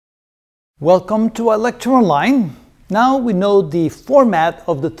Welcome to our lecture online. Now we know the format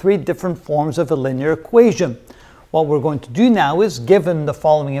of the three different forms of a linear equation. What we're going to do now is, given the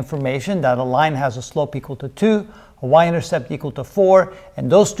following information, that a line has a slope equal to 2, a y-intercept equal to 4,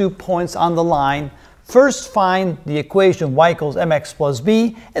 and those 2 points on the line, first find the equation y equals mx plus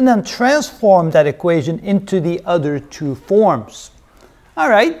b, and then transform that equation into the other 2 forms. All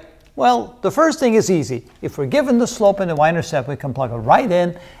right. Well, the first thing is easy. If we're given the slope and the y-intercept, we can plug it right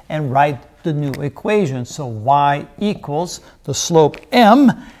in and write the new equation. So y equals the slope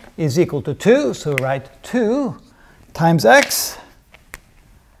m is equal to 2. So we write 2 times x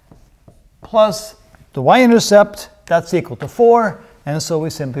plus the y-intercept, that's equal to 4. And so we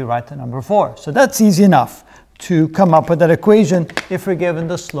simply write the number 4. So that's easy enough to come up with that equation if we're given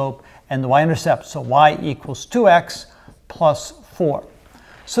the slope and the y-intercept. So y equals 2x plus 4.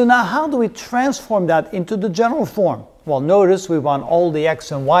 So now how do we transform that into the general form? Well, notice we want all the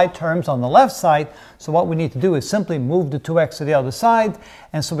x and y terms on the left side. So what we need to do is simply move the 2x to the other side.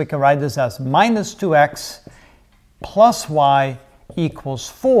 And so we can write this as minus 2x plus y equals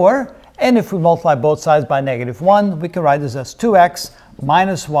 4. And if we multiply both sides by -1, we can write this as 2x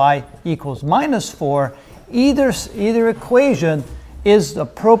minus y equals minus 4. Either equation is the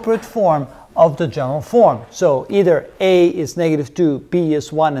appropriate form of the general form. So either a is -2, b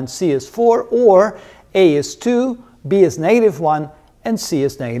is 1, and c is 4, or a is 2, b is -1, and c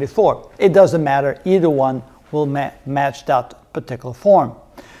is -4. It doesn't matter. Either one will match that particular form.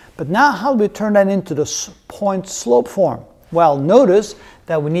 But now how do we turn that into the point-slope form? Well, notice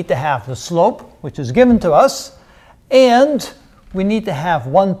that we need to have the slope, which is given to us, and we need to have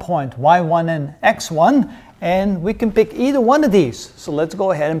one point, y1 and x1, and we can pick either one of these. So let's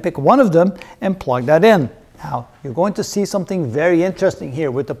go ahead and pick one of them and plug that in. Now, you're going to see something very interesting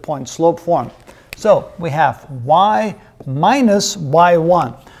here with the point-slope form. So we have y minus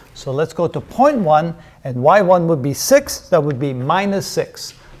y1. So let's go to point 1, and y1 would be 6. That would be minus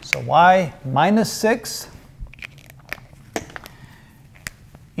 6. So y minus 6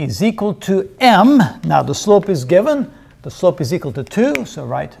 is equal to m. Now the slope is given. The slope is equal to 2. So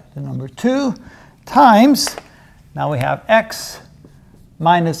write the number 2 times, now we have x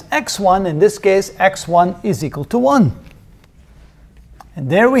minus x1. In this case, x1 is equal to 1. And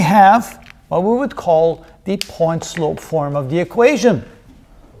there we have what we would call the point-slope form of the equation.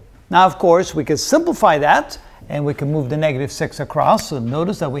 Now, of course, we can simplify that, and we can move the -6 across. So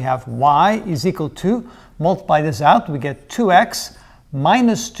notice that we have y is equal to, multiply this out, we get 2x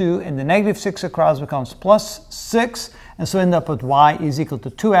minus 2, and the -6 across becomes plus 6. And so end up with y is equal to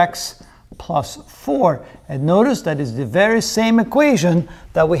 2x plus 4. And notice that is the very same equation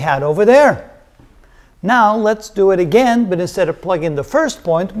that we had over there. Now let's do it again, but instead of plugging the first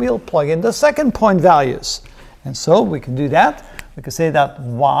point, we'll plug in the second point values. And so we can do that. We can say that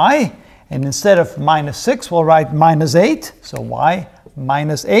y, and instead of minus 6, we'll write minus 8. So y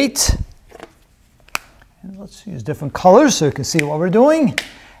minus 8. And let's use different colors so you can see what we're doing.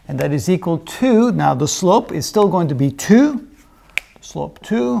 And that is equal to, now the slope is still going to be 2. Slope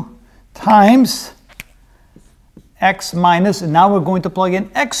 2 times x minus, and now we're going to plug in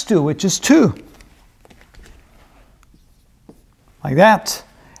x2, which is 2. Like that.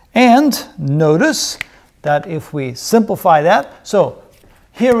 And notice that if we simplify that, so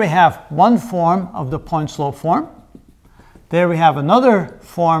here we have one form of the point-slope form. There we have another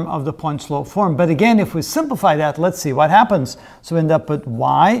form of the point-slope form. But again, if we simplify that, let's see what happens. So we end up with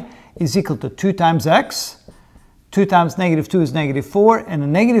y is equal to 2 times x. 2 times -2 is -4, and the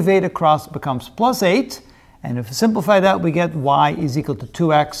 -8 across becomes plus 8. And if we simplify that, we get y is equal to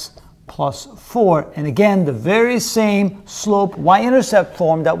 2x plus 4. And again, the very same slope y-intercept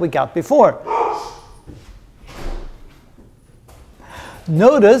form that we got before.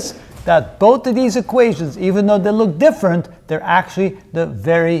 Notice that both of these equations, even though they look different, they're actually the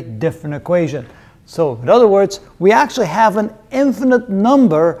very different equation. So in other words, we actually have an infinite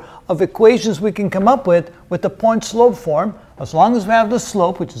number of equations we can come up with the point-slope form, as long as we have the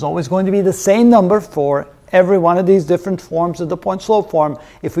slope, which is always going to be the same number for every one of these different forms of the point-slope form.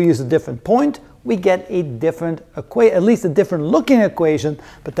 If we use a different point, we get a different equation, at least a different looking equation,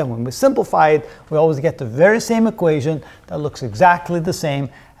 but then when we simplify it, we always get the very same equation that looks exactly the same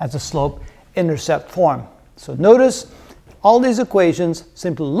as the slope-intercept form. So notice, all these equations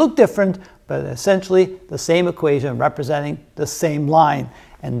simply look different, but essentially the same equation representing the same line.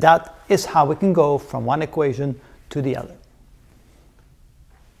 And that is how we can go from one equation to the other.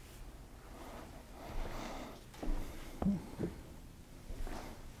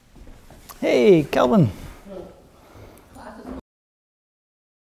 Hey, Kelvin.